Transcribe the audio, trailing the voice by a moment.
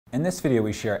In this video,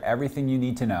 we share everything you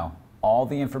need to know, all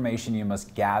the information you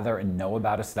must gather and know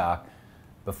about a stock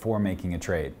before making a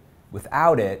trade.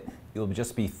 Without it, you'll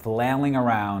just be flailing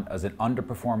around as an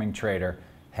underperforming trader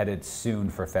headed soon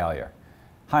for failure.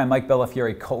 Hi, I'm Mike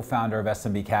Bellafiore, co-founder of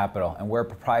SMB Capital, and we're a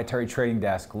proprietary trading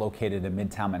desk located in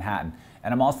Midtown Manhattan.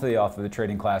 And I'm also the author of the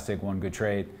trading classic, One Good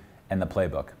Trade, and the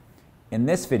Playbook. In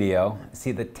this video,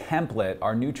 see the template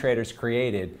our new traders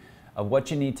created of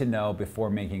what you need to know before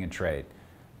making a trade.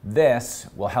 This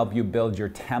will help you build your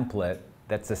template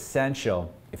that's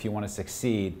essential if you want to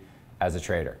succeed as a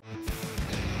trader.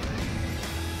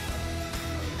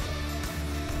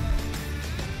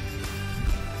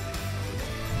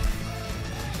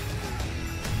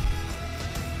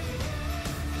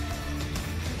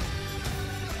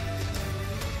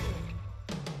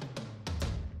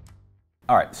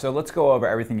 All right, so let's go over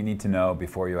everything you need to know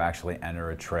before you actually enter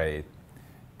a trade.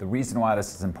 The reason why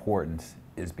this is important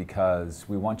is because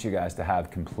we want you guys to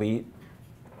have complete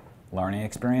learning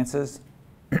experiences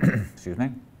excuse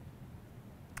me,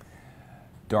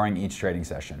 during each trading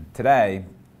session. Today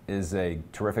is a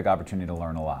terrific opportunity to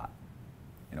learn a lot.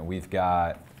 You know, we've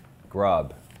got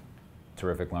Grub,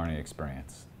 terrific learning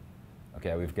experience.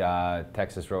 Okay, we've got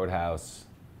Texas Roadhouse,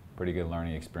 pretty good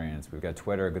learning experience. We've got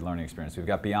Twitter, good learning experience. We've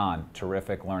got Beyond,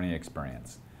 terrific learning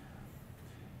experience.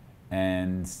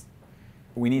 And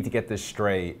we need to get this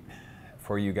straight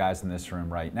for you guys in this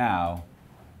room right now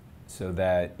so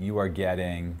that you are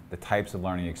getting the types of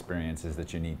learning experiences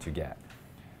that you need to get.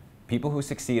 People who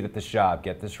succeed at this job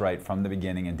get this right from the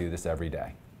beginning and do this every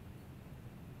day.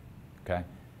 Okay?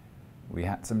 We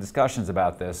had some discussions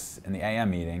about this in the AM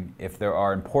meeting. If there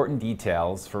are important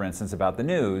details, for instance, about the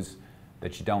news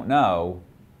that you don't know,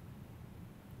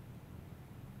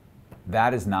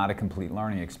 that is not a complete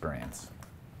learning experience.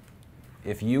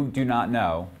 If you do not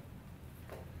know,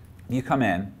 you come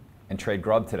in and trade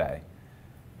Grub today,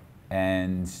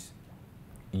 and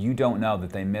you don't know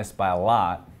that they missed by a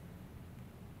lot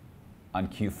on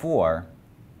Q4,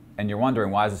 and you're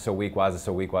wondering, why is it so weak, why is it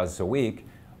so weak, why is it so weak,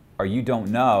 or you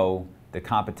don't know the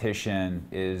competition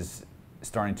is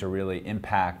starting to really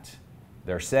impact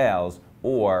their sales,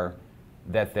 or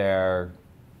that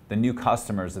the new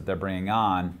customers that they're bringing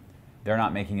on, they're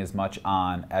not making as much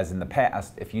on as in the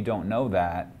past. If you don't know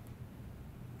that,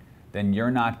 then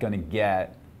you're not going to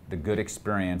get the good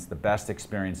experience, the best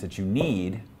experience that you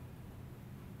need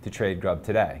to trade Grub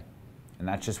today. And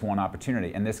that's just one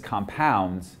opportunity. And this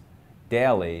compounds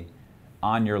daily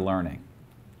on your learning.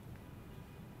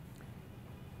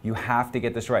 You have to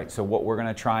get this right. So what we're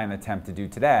going to try and attempt to do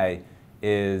today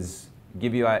is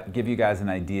give you guys an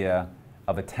idea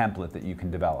of a template that you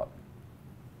can develop.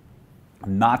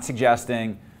 I'm not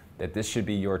suggesting that this should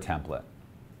be your template.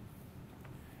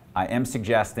 I am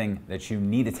suggesting that you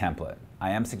need a template.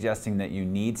 I am suggesting that you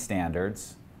need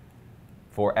standards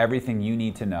for everything you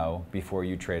need to know before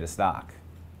you trade a stock.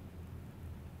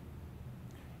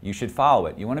 You should follow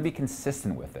it. You want to be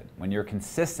consistent with it. When you're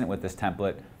consistent with this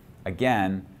template,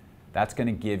 again, that's going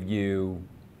to give you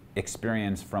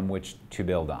experience from which to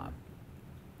build on,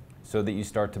 so that you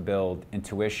start to build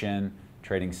intuition,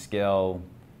 trading skill,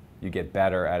 you get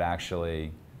better at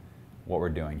actually what we're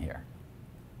doing here.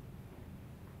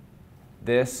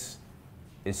 This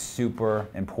is super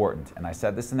important, and I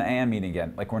said this in the AM meeting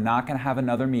again, like, we're not going to have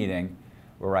another meeting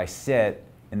where I sit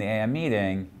in the AM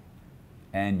meeting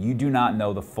and you do not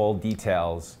know the full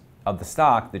details of the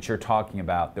stock that you're talking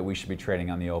about that we should be trading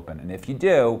on the open. And if you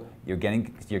do, you're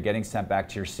getting sent back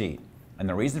to your seat. And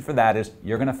the reason for that is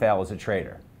you're going to fail as a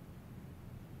trader.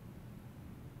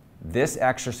 This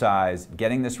exercise,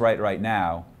 getting this right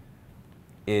now,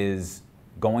 is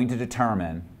going to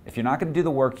determine, if you're not going to do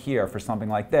the work here for something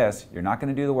like this, you're not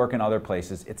going to do the work in other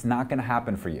places, it's not going to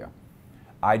happen for you.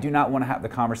 I do not want to have the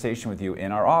conversation with you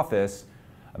in our office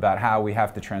about how we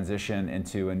have to transition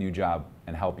into a new job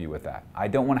and help you with that. I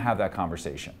don't want to have that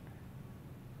conversation.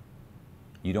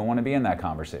 You don't want to be in that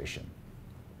conversation.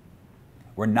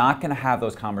 We're not going to have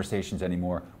those conversations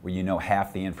anymore where you know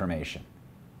half the information.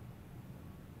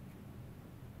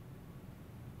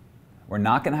 We're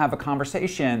not going to have a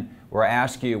conversation where I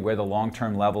ask you where the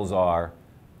long-term levels are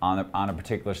on a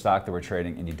particular stock that we're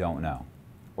trading and you don't know,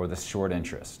 or the short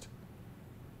interest.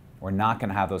 We're not going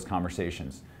to have those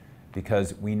conversations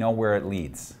because we know where it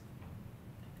leads.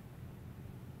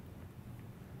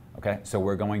 Okay, so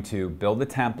we're going to build a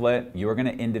template. You're going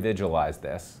to individualize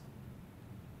this.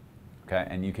 Okay,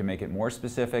 and you can make it more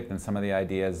specific than some of the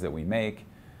ideas that we make,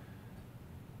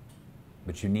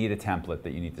 but you need a template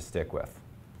that you need to stick with.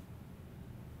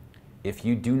 If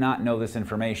you do not know this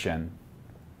information,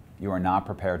 you are not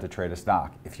prepared to trade a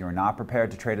stock. If you are not prepared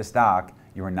to trade a stock,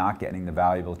 you are not getting the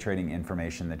valuable trading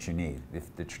information that you need,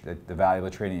 the valuable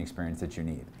trading experience that you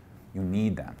need. You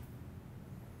need them.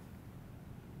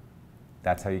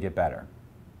 That's how you get better.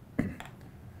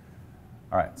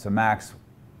 All right, so Max,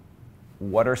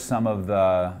 what are some of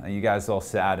the, you guys all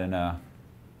sat in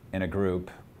a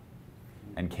group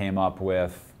and came up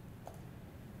with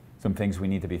some things we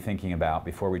need to be thinking about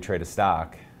before we trade a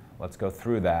stock. Let's go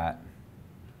through that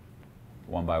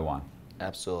one by one.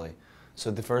 Absolutely.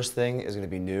 So the first thing is going to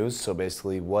be news. So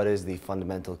basically, what is the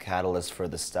fundamental catalyst for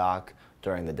the stock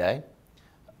during the day?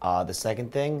 The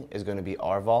second thing is going to be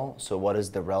RVOL. So what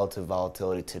is the relative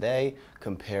volatility today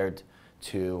compared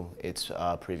to its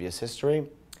previous history?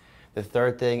 The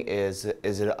third thing is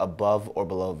it above or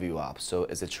below VWAP? So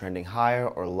is it trending higher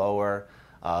or lower?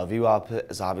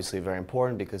 VWAP is obviously very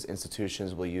important because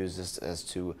institutions will use this as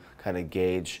to kind of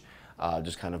gauge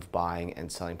just kind of buying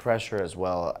and selling pressure, as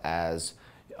well as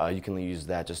you can use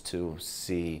that just to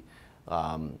see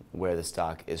where the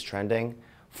stock is trending.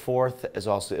 Fourth is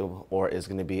also, or is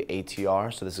going to be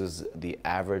ATR. So this is the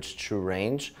average true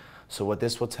range. So what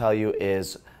this will tell you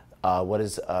is what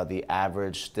is the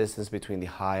average distance between the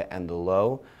high and the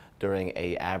low during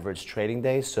an average trading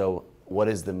day. So what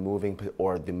is the moving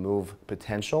or the move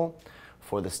potential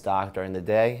for the stock during the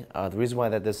day? The reason why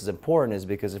that this is important is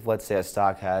because if, let's say, a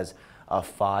stock has a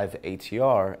 5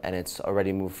 ATR and it's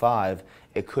already moved 5,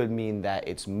 it could mean that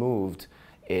it's moved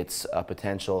its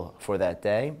potential for that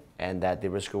day and that the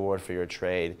risk reward for your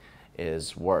trade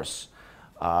is worse.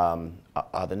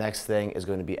 The next thing is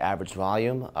going to be average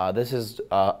volume. This is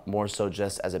more so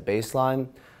just as a baseline.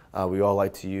 We all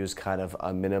like to use kind of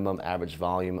a minimum average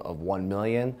volume of 1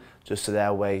 million, just so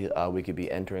that way we could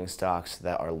be entering stocks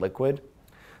that are liquid.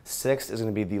 Sixth is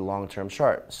going to be the long-term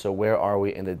chart. So where are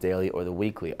we in the daily or the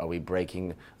weekly? Are we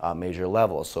breaking major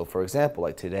levels? So for example,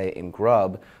 like today in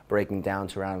Grub, breaking down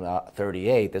to around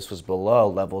 38, this was below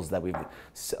levels that we've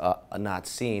not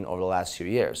seen over the last few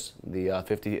years. The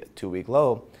 52-week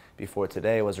low before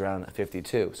today was around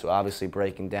 52. So obviously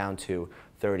breaking down to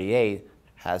 38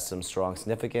 has some strong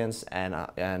significance, and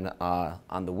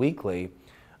on the weekly,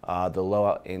 the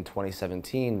low in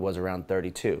 2017 was around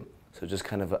 32. So just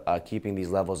kind of keeping these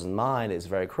levels in mind is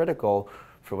very critical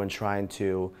for when trying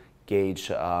to gauge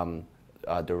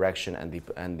direction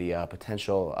and the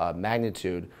potential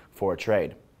magnitude for a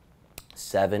trade.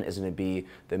 7 is going to be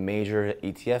the major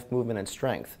ETF movement and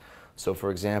strength. So for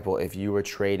example, if you were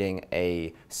trading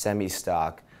a semi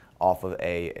stock off of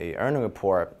a earning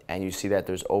report and you see that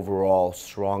there's overall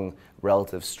strong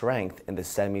relative strength in the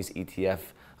semis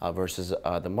ETF versus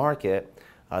the market,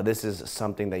 this is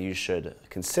something that you should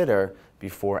consider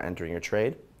before entering your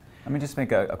trade. Let me just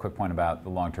make a quick point about the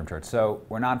long-term chart. So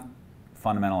we're not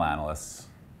fundamental analysts.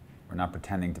 We're not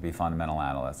pretending to be fundamental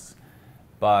analysts.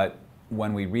 But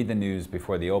when we read the news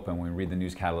before the open, when we read the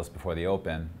news catalyst before the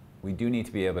open, we do need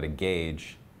to be able to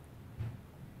gauge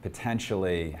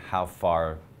potentially how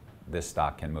far this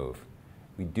stock can move.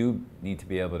 We do need to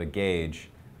be able to gauge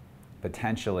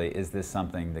potentially, is this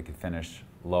something that could finish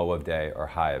low of day or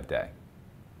high of day?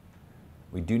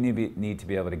 We do need to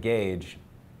be able to gauge,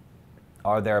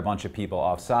 are there a bunch of people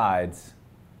off sides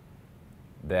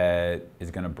that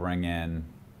is going to bring in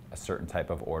a certain type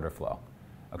of order flow?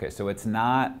 Okay, so it's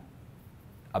not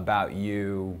about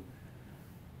you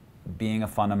being a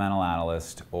fundamental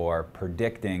analyst or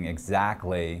predicting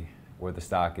exactly where the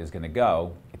stock is going to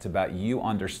go. It's about you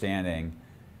understanding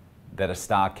that a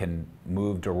stock can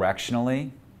move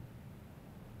directionally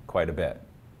quite a bit.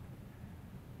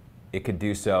 It could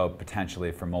do so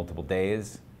potentially for multiple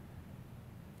days,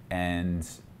 and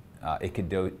it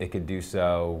could do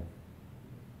so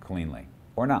cleanly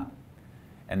or not.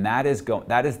 And that is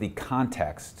the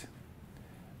context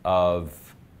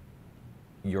of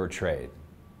your trade.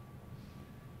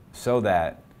 So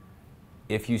that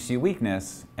if you see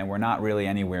weakness and we're not really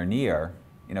anywhere near,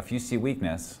 if you see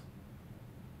weakness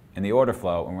in the order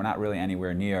flow and we're not really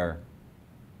anywhere near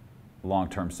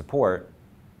long-term support,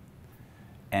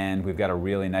 and we've got a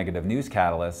really negative news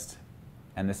catalyst,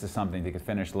 and this is something that could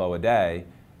finish low a day,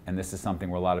 and this is something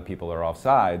where a lot of people are off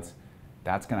sides,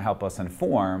 that's going to help us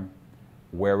inform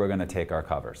where we're going to take our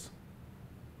covers.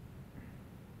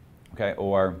 Okay,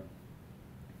 or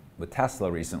with Tesla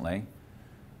recently,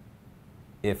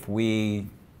 if we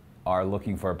are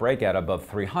looking for a breakout above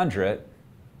 300,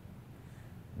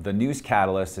 the news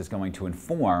catalyst is going to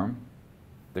inform,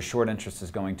 the short interest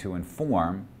is going to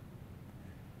inform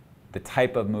the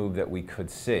type of move that we could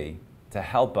see to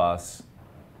help us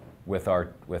with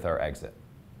our exit.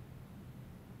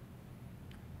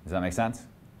 Does that make sense?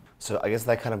 So I guess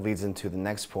that kind of leads into the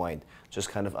next point, just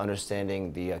kind of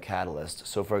understanding the catalyst.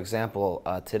 So for example,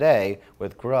 today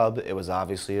with Grub, it was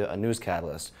obviously a news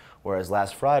catalyst, whereas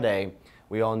last Friday,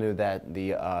 we all knew that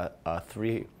the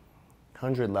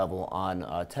 300 level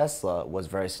on Tesla was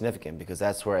very significant because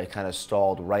that's where it kind of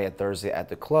stalled right at Thursday at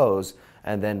the close,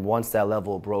 and then once that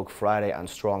level broke Friday on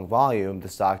strong volume, the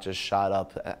stock just shot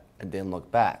up and didn't look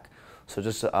back. So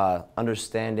just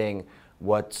understanding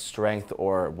what strength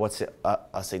or what's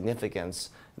a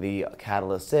significance the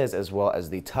catalyst is, as well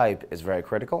as the type, is very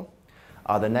critical.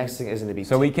 The next thing is going to be...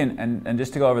 So we can, and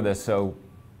just to go over this, so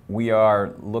we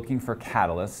are looking for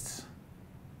catalysts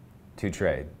to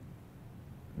trade.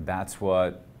 That's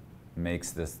what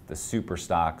makes this the super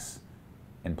stocks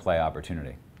in play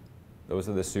opportunity. Those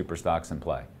are the super stocks in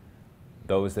play.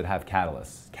 Those that have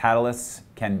catalysts. Catalysts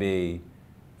can be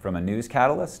from a news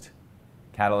catalyst.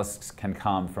 Catalysts can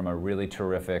come from a really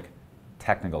terrific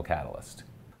technical catalyst.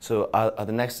 So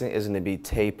the next thing is going to be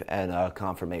tape and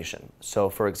confirmation. So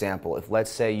for example, if let's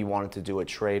say you wanted to do a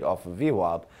trade off of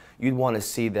VWAP, you'd want to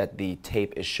see that the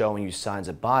tape is showing you signs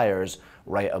of buyers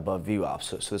right above VWAP.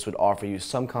 So this would offer you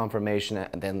some confirmation,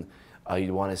 and then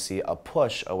you'd want to see a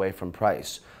push away from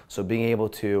price. So being able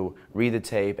to read the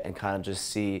tape and kind of just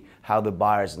see how the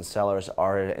buyers and sellers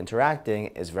are interacting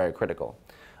is very critical.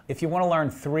 If you want to learn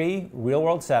 3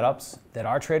 real-world setups that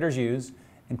our traders use,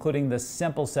 including the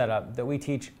simple setup that we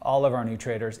teach all of our new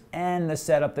traders and the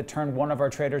setup that turned one of our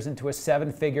traders into a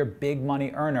 7-figure big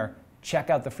money earner, check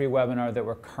out the free webinar that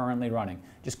we're currently running.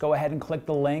 Just go ahead and click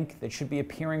the link that should be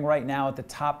appearing right now at the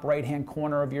top right-hand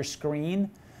corner of your screen.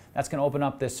 That's going to open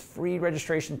up this free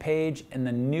registration page in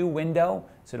the new window,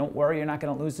 so don't worry, you're not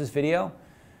going to lose this video.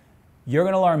 You're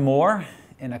going to learn more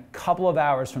in a couple of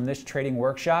hours from this trading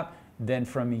workshop than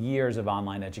from years of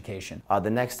online education. The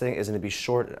next thing is going to be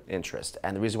short interest.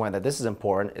 And the reason why that this is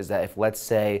important is that if, let's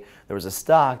say, there was a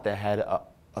stock that had a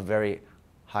very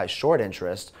high short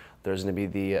interest, there's going to be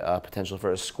the potential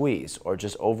for a squeeze, or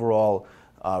just overall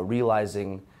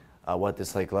realizing what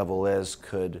this level is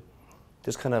could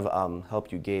just kind of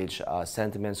help you gauge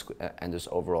sentiments and just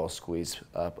overall squeeze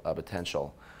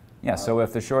potential. Yeah, so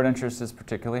if the short interest is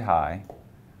particularly high,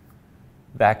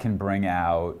 that can bring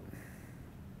out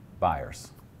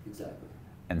buyers. Exactly.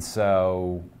 And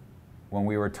so when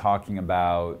we were talking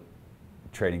about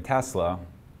trading Tesla,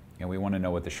 and we want to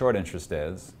know what the short interest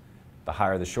is, the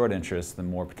higher the short interest, the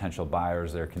more potential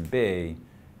buyers there can be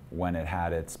when it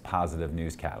had its positive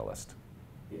news catalyst.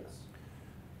 Yes.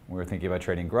 We were thinking about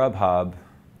trading Grubhub,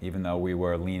 even though we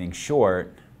were leaning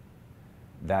short,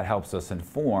 that helps us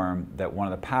inform that one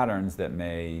of the patterns that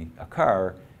may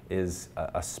occur is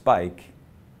a spike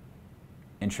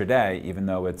intraday, even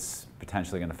though it's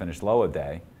potentially going to finish low a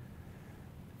day,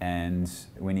 and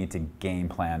we need to game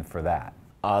plan for that.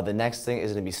 The next thing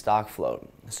is going to be stock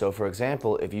float. So for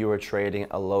example, if you were trading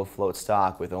a low float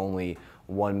stock with only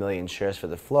 1 million shares for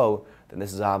the float, then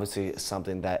this is obviously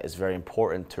something that is very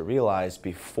important to realize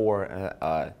before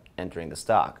entering the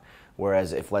stock.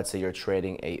 Whereas if, let's say, you're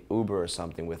trading a Uber or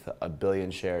something with 1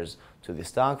 billion shares to the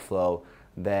stock flow,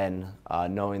 then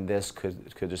knowing this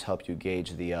could just help you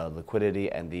gauge the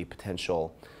liquidity and the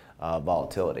potential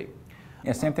volatility.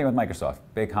 Yeah, same thing with Microsoft.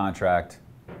 Big contract,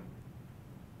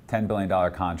 $10 billion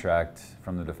contract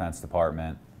from the Defense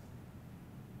Department.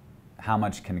 How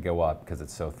much can it go up because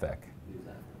it's so thick?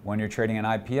 Exactly. When you're trading an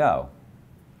IPO,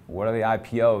 what are the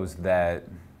IPOs that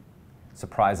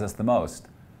surprise us the most?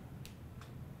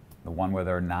 The one where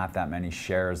there are not that many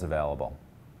shares available.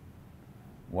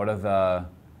 What are the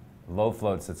low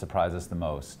floats that surprise us the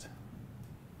most?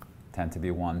 Tend to be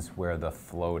ones where the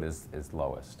float is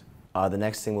lowest. The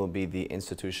next thing will be the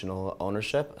institutional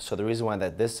ownership. So the reason why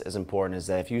that this is important is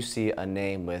that if you see a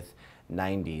name with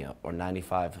 90 or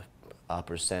 95%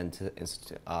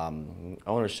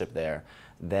 ownership there,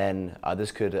 then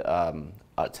this could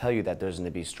tell you that there's going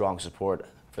to be strong support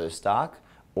for the stock,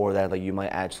 or that you might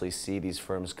actually see these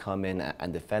firms come in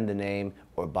and defend the name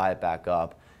or buy it back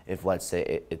up if, let's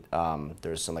say,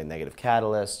 there's some negative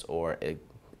catalyst or it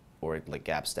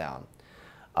gaps down.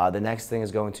 The next thing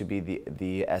is going to be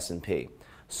the S&P.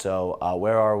 So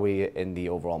where are we in the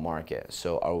overall market?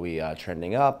 So are we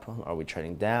trending up? Are we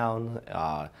trending down?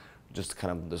 Just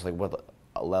kind of there's what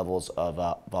levels of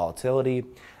volatility,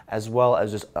 as well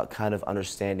as just kind of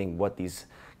understanding what these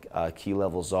key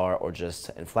levels are, or just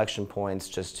inflection points,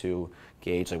 just to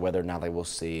gauge whether or not they will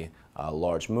see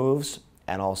large moves,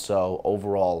 and also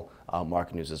overall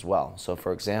market news as well. So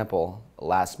for example,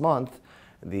 last month,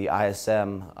 the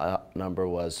ISM number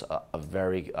was a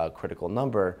very critical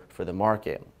number for the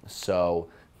market. So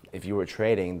if you were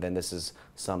trading, then this is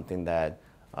something that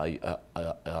you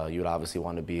would obviously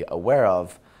want to be aware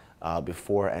of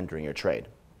before entering your trade.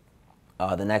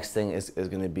 The next thing is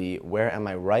going to be, where am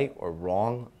I right or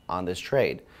wrong on this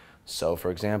trade? So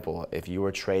for example, if you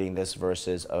were trading this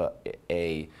versus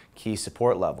a key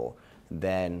support level,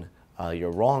 then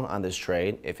you're wrong on this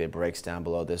trade if it breaks down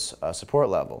below this support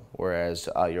level. Whereas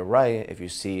you're right if you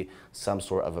see some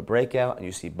sort of a breakout and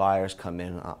you see buyers come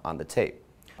in on the tape.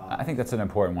 I think that's an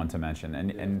important one to mention,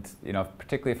 and you know,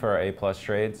 particularly for our A+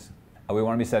 trades, we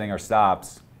want to be setting our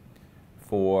stops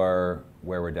for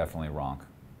where we're definitely wrong.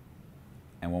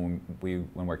 And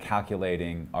when we're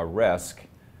calculating our risk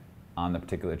on the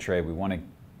particular trade, we want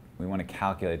to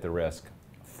calculate the risk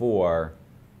for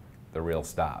the real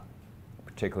stop,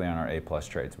 particularly on our A+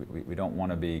 trades. We don't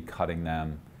want to be cutting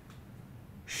them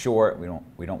short. We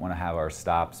don't want to have our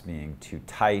stops being too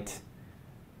tight,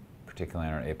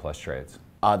 particularly on our A+ trades.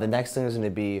 The next thing is going to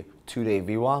be 2-day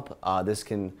VWAP. This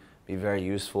can be very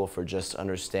useful for just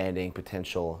understanding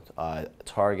potential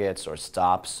targets or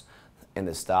stops in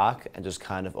the stock and just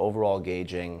kind of overall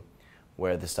gauging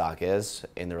where the stock is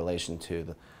in relation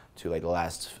to like the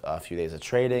last few days of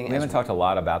trading. We haven't talked a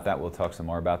lot about that. We'll talk some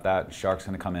more about that. Shark's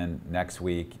going to come in next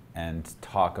week and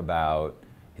talk about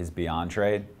his Beyond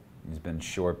trade. He's been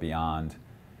short Beyond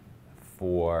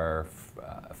for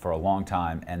a long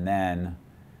time, and then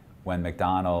when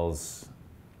McDonald's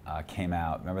came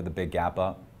out, remember the big gap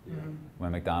up? Mm-hmm.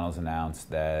 When McDonald's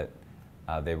announced that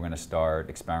they were going to start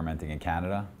experimenting in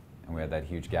Canada, and we had that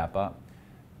huge gap up,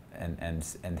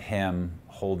 and him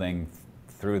holding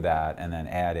through that and then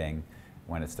adding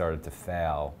when it started to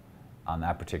fail on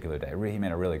that particular day. He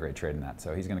made a really great trade in that,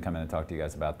 so he's going to come in and talk to you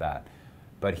guys about that.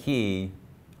 But he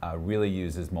really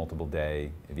uses multiple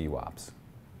day VWAPs.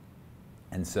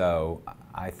 And so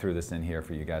I threw this in here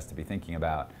for you guys to be thinking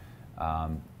about,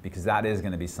 because that is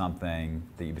going to be something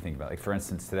that you'd be thinking about. Like for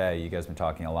instance, today you guys have been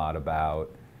talking a lot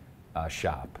about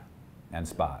Shop and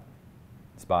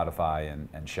Spotify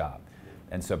and Shop.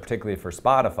 And so particularly for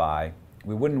Spotify,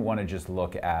 we wouldn't want to just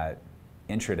look at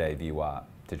intraday VWAP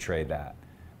to trade that.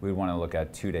 We would want to look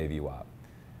at 2-day VWAP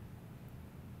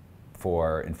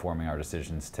for informing our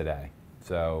decisions today.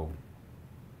 So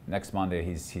next Monday,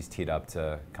 he's teed up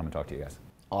to come and talk to you guys.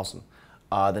 Awesome.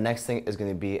 The next thing is going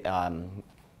to be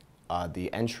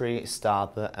the entry,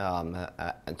 stop,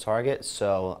 and target.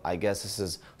 So I guess this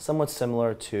is somewhat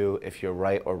similar to if you're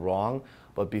right or wrong,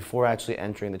 but before actually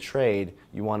entering the trade,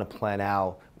 you want to plan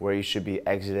out where you should be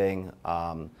exiting,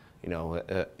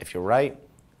 if you're right,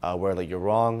 where you're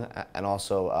wrong, and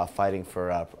also fighting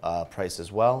for price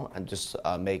as well, and just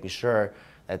making sure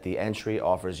that the entry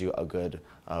offers you a good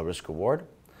risk reward.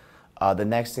 The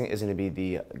next thing is going to be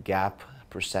the gap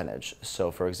percentage.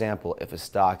 So for example, if a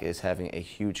stock is having a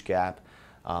huge gap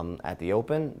at the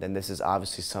open, then this is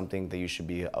obviously something that you should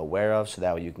be aware of, so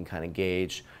that way you can kind of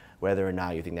gauge whether or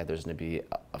not you think that there's going to be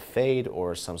a fade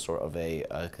or some sort of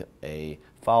a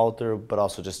follow through, but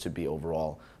also just to be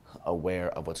overall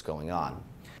aware of what's going on.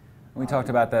 We talked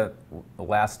about that the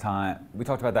last time. We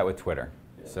talked about that with Twitter.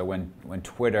 So when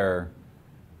Twitter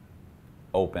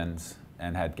opens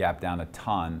and had gapped down a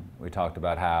ton, we talked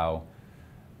about how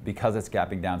because it's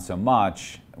gapping down so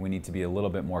much, we need to be a little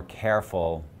bit more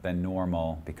careful than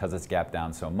normal because it's gapped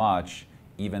down so much,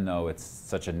 even though it's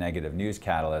such a negative news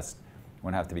catalyst. We're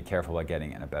going to have to be careful about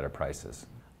getting in at better prices.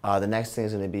 The next thing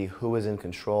is going to be who is in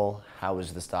control, how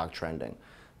is the stock trending.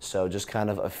 So just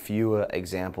kind of a few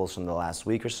examples from the last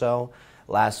week or so.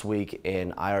 Last week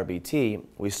in IRBT,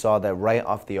 we saw that right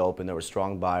off the open there were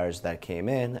strong buyers that came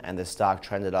in and the stock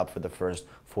trended up for the first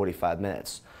 45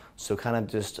 minutes. So kind of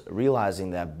just realizing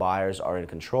that buyers are in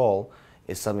control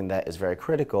is something that is very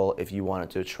critical if you wanted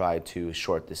to try to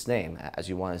short this name, as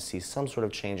you want to see some sort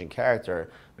of change in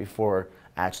character before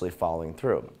actually following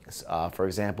through. For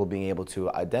example, being able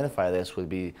to identify this would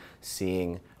be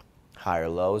seeing higher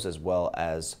lows as well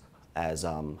as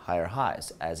higher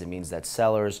highs, as it means that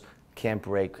sellers can't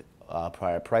break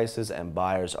prior prices and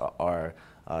buyers are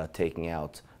taking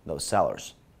out those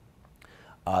sellers.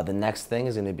 The next thing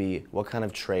is going to be, what kind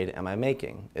of trade am I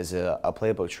making? Is it a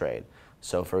playbook trade?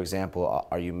 So for example,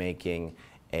 are you making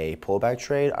a pullback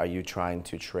trade? Are you trying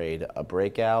to trade a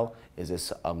breakout? Is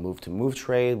this a move-to-move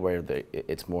trade where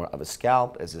it's more of a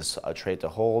scalp? Is this a trade to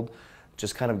hold?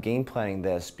 Just kind of game planning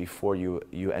this before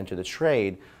you enter the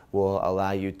trade will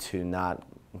allow you to not,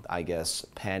 I guess,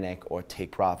 panic or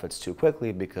take profits too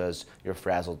quickly because you're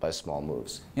frazzled by small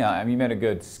moves. Yeah, I mean, you made a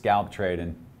good scalp trade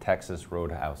in Texas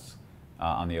Roadhouse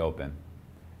on the open.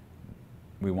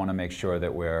 We want to make sure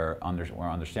that we're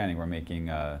understanding we're making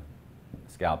a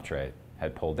scalp trade.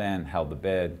 Had pulled in, held the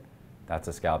bid, that's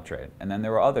a scalp trade. And then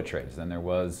there were other trades. Then there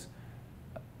was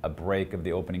a break of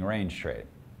the opening range trade.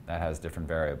 That has different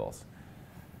variables.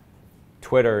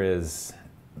 Twitter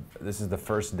this is the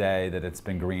first day that it's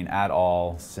been green at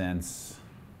all since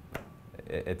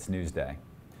it's news day.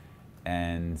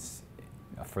 And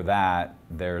for that,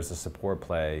 there's a support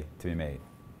play to be made.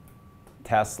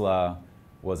 Tesla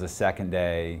was a second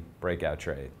day breakout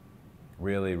trade.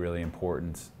 Really, really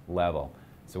important level.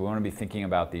 So we want to be thinking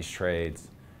about these trades.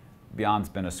 Beyond's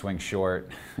been a swing short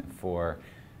for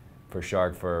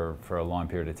Shark for a long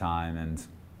period of time,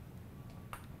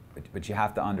 but you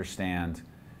have to understand,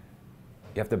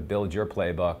 you have to build your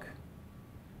playbook,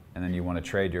 and then you want to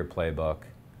trade your playbook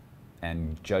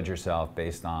and judge yourself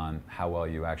based on how well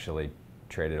you actually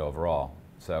traded overall.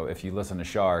 So if you listen to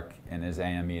Shark in his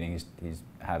AM meetings, he's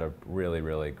had a really,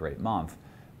 really great month,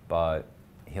 but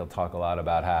he'll talk a lot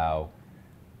about how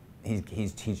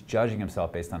he's judging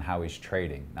himself based on how he's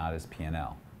trading, not his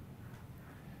P&L.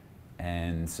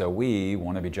 And so we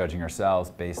want to be judging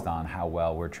ourselves based on how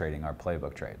well we're trading our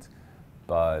playbook trades.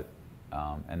 But,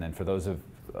 and then for those of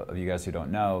you guys who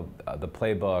don't know, the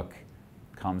playbook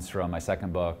comes from my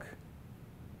second book,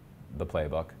 The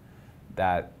Playbook.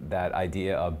 That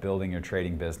idea of building your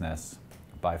trading business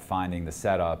by finding the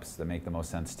setups that make the most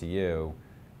sense to you,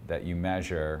 that you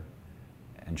measure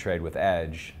and trade with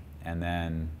edge, and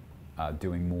then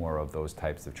doing more of those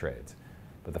types of trades.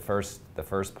 But the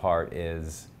first part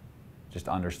is just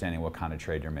understanding what kind of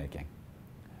trade you're making.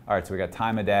 All right, so we got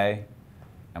time of day,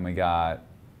 and we got,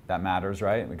 that matters,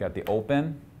 right? We got the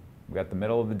open, we got the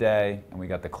middle of the day, and we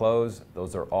got the close.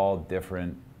 Those are all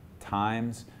different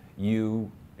times.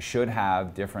 You should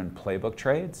have different playbook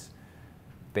trades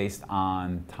based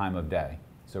on time of day.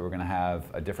 So we're gonna have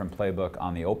a different playbook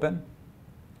on the open.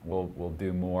 We'll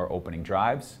do more opening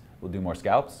drives. We'll do more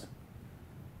scalps.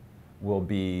 We'll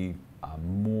be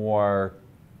more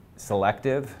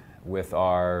selective with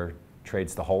our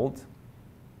trades to hold.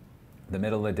 The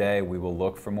middle of the day, we will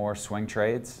look for more swing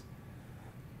trades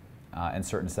and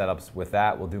certain setups with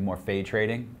that. We'll do more fade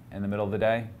trading in the middle of the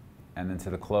day. And then to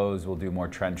the close, we'll do more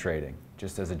trend trading,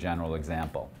 just as a general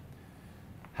example.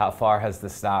 How far has the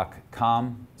stock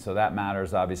come? So that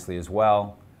matters obviously as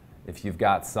well. If you've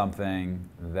got something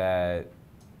that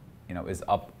is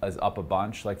up a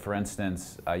bunch, like for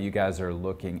instance, you guys are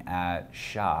looking at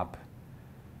Shop,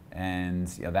 and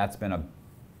that's been a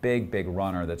big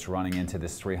runner that's running into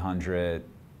this 300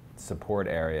 support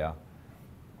area.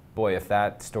 Boy, if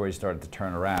that story started to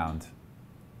turn around,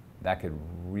 that could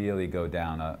really go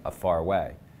down a far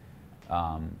way.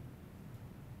 So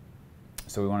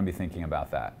we want to be thinking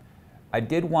about that. I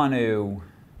did want to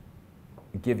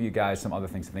give you guys some other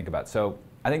things to think about. So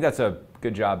I think that's a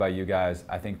good job by you guys.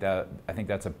 I think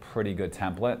that's a pretty good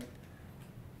template.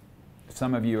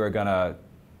 Some of you are going to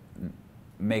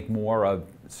make more of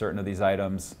certain of these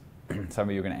items. Some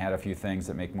of you are going to add a few things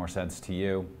that make more sense to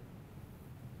you.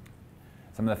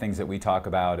 Some of the things that we talk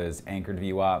about is anchored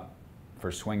VWAP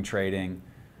for swing trading.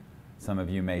 Some of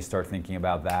you may start thinking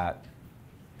about that.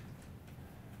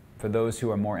 For those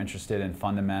who are more interested in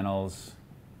fundamentals,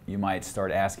 you might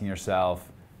start asking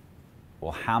yourself,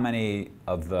 well, how many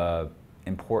of the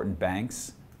important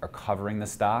banks are covering the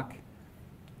stock?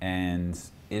 And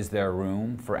is there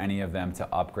room for any of them to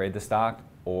upgrade the stock?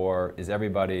 Or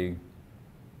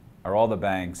are all the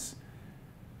banks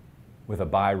with a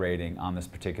buy rating on this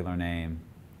particular name?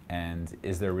 And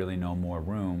is there really no more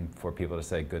room for people to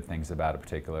say good things about a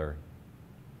particular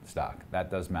stock?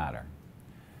 That does matter.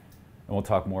 And we'll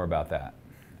talk more about that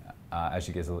as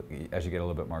you get a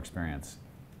little bit more experience.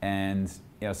 And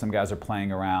some guys are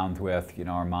playing around with,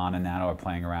 Arman and Nano are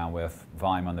playing around with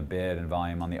volume on the bid and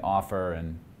volume on the offer,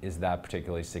 and is that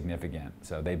particularly significant?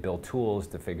 So they build tools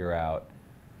to figure out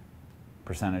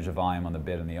percentage of volume on the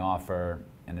bid and the offer,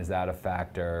 and is that a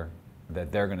factor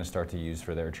that they're going to start to use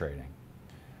for their trading?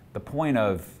 The point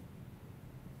of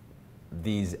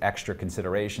these extra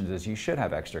considerations is you should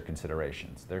have extra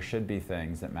considerations. There should be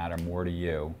things that matter more to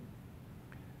you.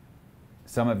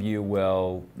 Some of you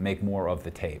will make more of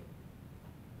the tape.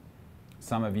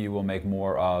 Some of you will make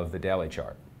more of the daily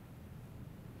chart.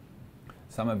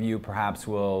 Some of you perhaps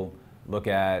will look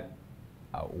at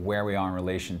where we are in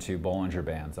relation to Bollinger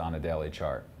Bands on a daily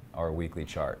chart or a weekly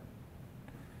chart.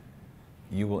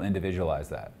 You will individualize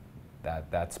that.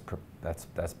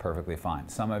 That's perfectly fine.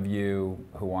 Some of you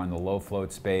who are in the low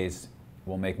float space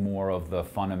will make more of the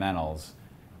fundamentals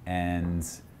and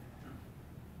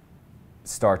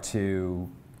start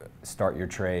your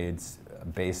trades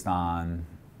based on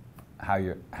how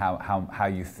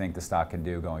you think the stock can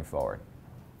do going forward.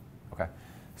 Okay,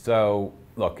 so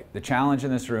look, the challenge in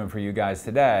this room for you guys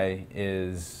today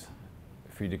is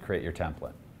for you to create your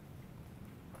template.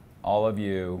 all of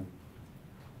you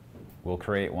will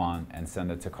create one and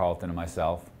send it to Carlton and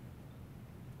myself.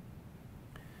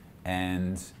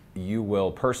 And you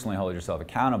will personally hold yourself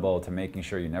accountable to making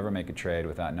sure you never make a trade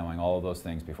without knowing all of those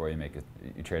things before you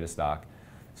trade a stock,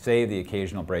 save the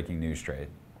occasional breaking news trade.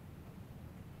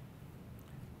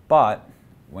 But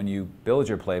when you build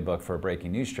your playbook for a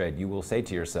breaking news trade, you will say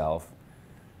to yourself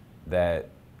that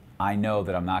I know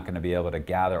that I'm not going to be able to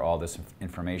gather all this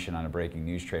information on a breaking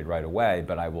news trade right away,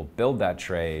 but I will build that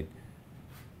trade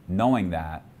knowing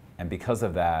that, and because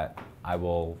of that, I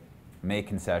will make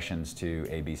concessions to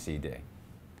A, B, C, D.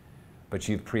 But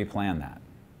you've pre-planned that.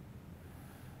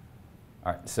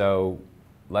 All right, so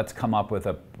let's come up with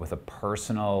a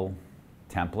personal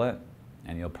template,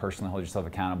 and you'll personally hold yourself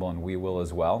accountable, and we will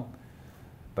as well.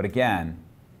 But again,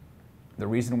 the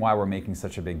reason why we're making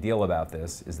such a big deal about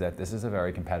this is that this is a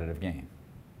very competitive game.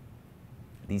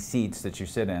 These seats that you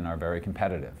sit in are very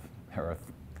competitive. There are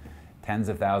tens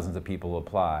of thousands of people who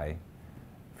apply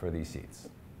for these seats.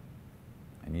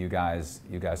 And you guys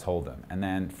hold them. And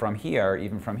then from here,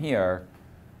 even from here,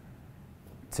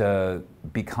 to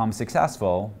become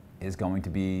successful is going to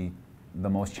be the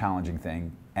most challenging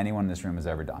thing anyone in this room has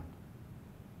ever done.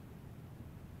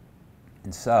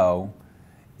 And so,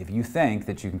 if you think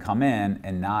that you can come in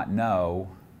and not know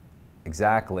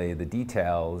exactly the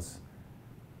details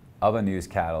of a news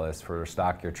catalyst for a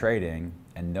stock you're trading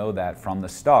and know that from the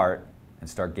start and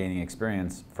start gaining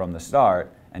experience from the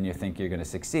start, and you think you're going to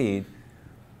succeed,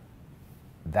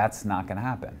 that's not going to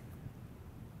happen.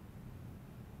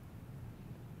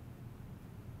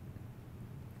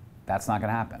 That's not going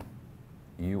to happen.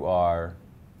 You are,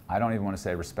 I don't even want to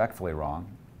say respectfully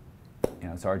wrong. You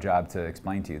know, it's our job to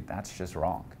explain to you that's just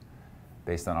wrong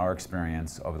based on our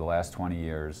experience over the last 20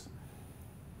 years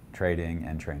trading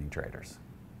and training traders.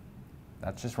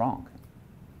 That's just wrong.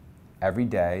 Every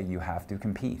day you have to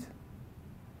compete.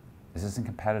 This is a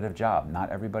competitive job. Not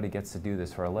everybody gets to do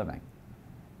this for a living.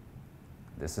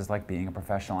 This is like being a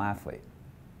professional athlete.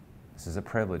 This is a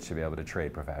privilege to be able to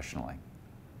trade professionally.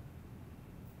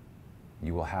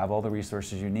 You will have all the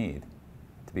resources you need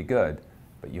to be good,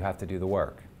 but you have to do the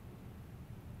work.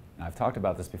 And I've talked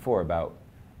about this before, about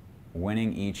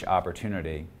winning each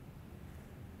opportunity,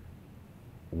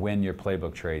 win your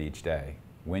playbook trade each day,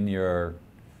 win your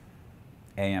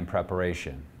AM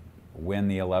preparation, win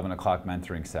the 11 o'clock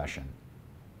mentoring session,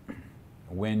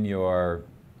 win your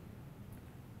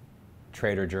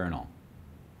trader journal.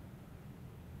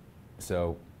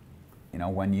 So, you know,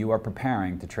 when you are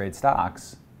preparing to trade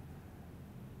stocks,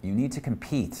 you need to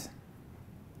compete.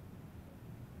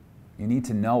 You need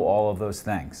to know all of those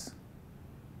things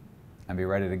and be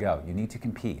ready to go. You need to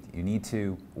compete. You need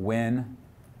to win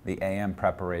the AM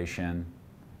preparation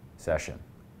session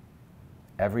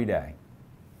every day.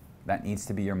 That needs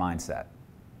to be your mindset.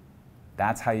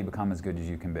 That's how you become as good as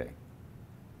you can be.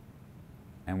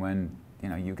 And when, you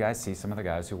know, you guys see some of the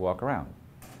guys who walk around,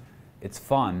 it's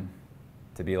fun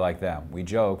to be like them. We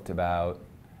joked about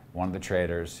one of the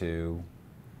traders who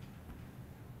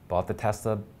bought the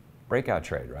Tesla breakout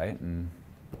trade, right? And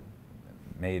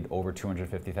made over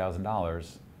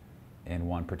 $250,000 in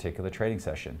one particular trading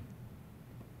session.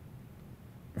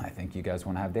 I think you guys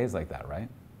want to have days like that, right?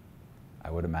 I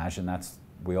would imagine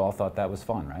we all thought that was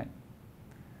fun, right?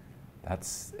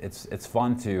 It's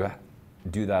fun to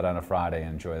do that on a Friday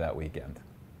and enjoy that weekend.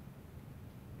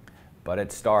 But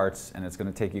it starts, and it's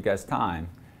going to take you guys time,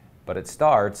 but it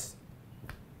starts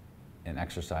in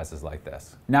exercises like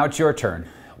this. Now it's your turn.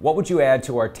 What would you add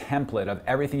to our template of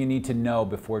everything you need to know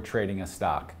before trading a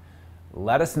stock?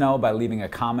 Let us know by leaving a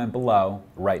comment below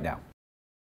right now.